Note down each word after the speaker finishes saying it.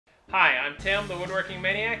Hi, I'm Tim, the Woodworking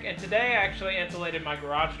Maniac, and today I actually insulated my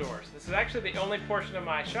garage doors. This is actually the only portion of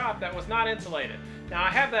my shop that was not insulated. Now I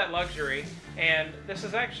have that luxury, and this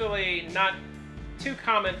is actually not too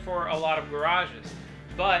common for a lot of garages.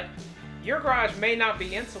 But your garage may not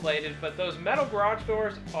be insulated, but those metal garage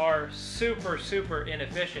doors are super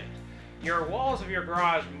inefficient. Your walls of your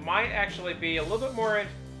garage might actually be a little bit more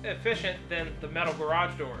efficient than the metal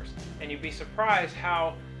garage doors, and you'd be surprised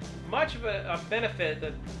how much of a benefit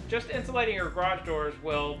that just insulating your garage doors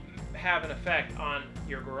will have an effect on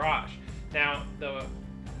your garage. Now, the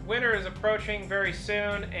winter is approaching very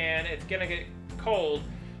soon and it's gonna get cold,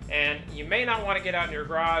 and you may not want to get out in your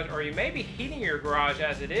garage, or you may be heating your garage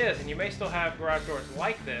as it is, and you may still have garage doors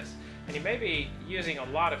like this, and you may be using a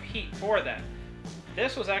lot of heat for that.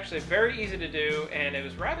 This was actually very easy to do, and it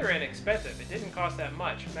was rather inexpensive. It didn't cost that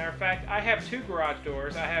much. Matter of fact, I have two garage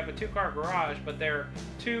doors. I have a two-car garage, but they're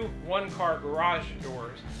two one-car garage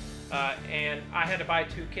doors, and I had to buy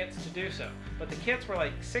two kits to do so. But the kits were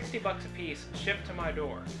like 60 bucks a piece shipped to my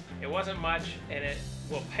door. It wasn't much, and it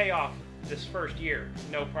will pay off this first year,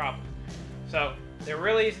 no problem. So they're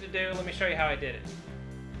really easy to do. Let me show you how I did it.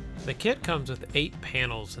 The kit comes with 8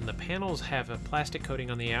 panels, and the panels have a plastic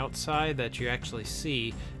coating on the outside that you actually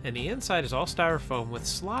see, and the inside is all styrofoam with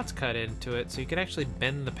slots cut into it so you can actually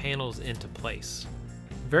bend the panels into place.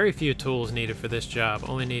 Very few tools needed for this job,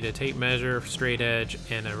 only need a tape measure, straight edge,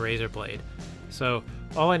 and a razor blade. So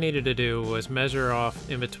all I needed to do was measure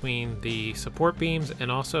off in between the support beams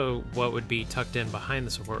and also what would be tucked in behind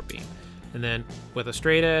the support beam. And then with a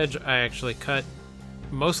straight edge, I actually cut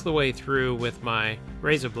most of the way through with my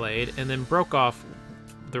razor blade and then broke off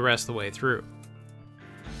the rest of the way through.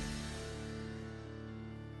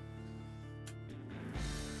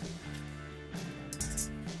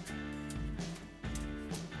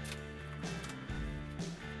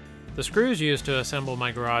 The screws used to assemble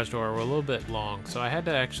my garage door were a little bit long, so I had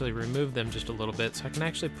to actually remove them just a little bit so I can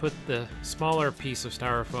actually put the smaller piece of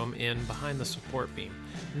styrofoam in behind the support beam.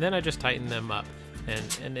 And then I just tightened them up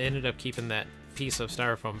and ended up keeping that piece of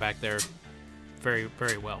styrofoam back there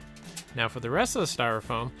very well. Now for the rest of the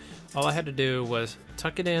styrofoam, all I had to do was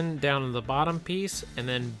tuck it in down in the bottom piece and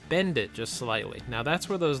then bend it just slightly. Now that's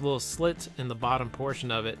where those little slits in the bottom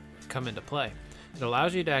portion of it come into play. It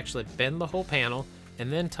allows you to actually bend the whole panel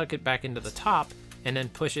and then tuck it back into the top and then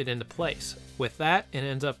push it into place. With that, it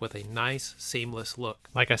ends up with a nice seamless look.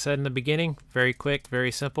 Like I said in the beginning, very quick,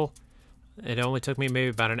 very simple. It only took me maybe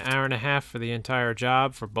about an hour and a half for the entire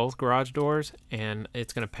job for both garage doors, and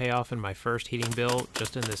it's going to pay off in my first heating bill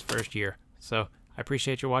just in this first year. So I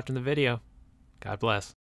appreciate you watching the video. God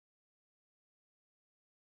bless.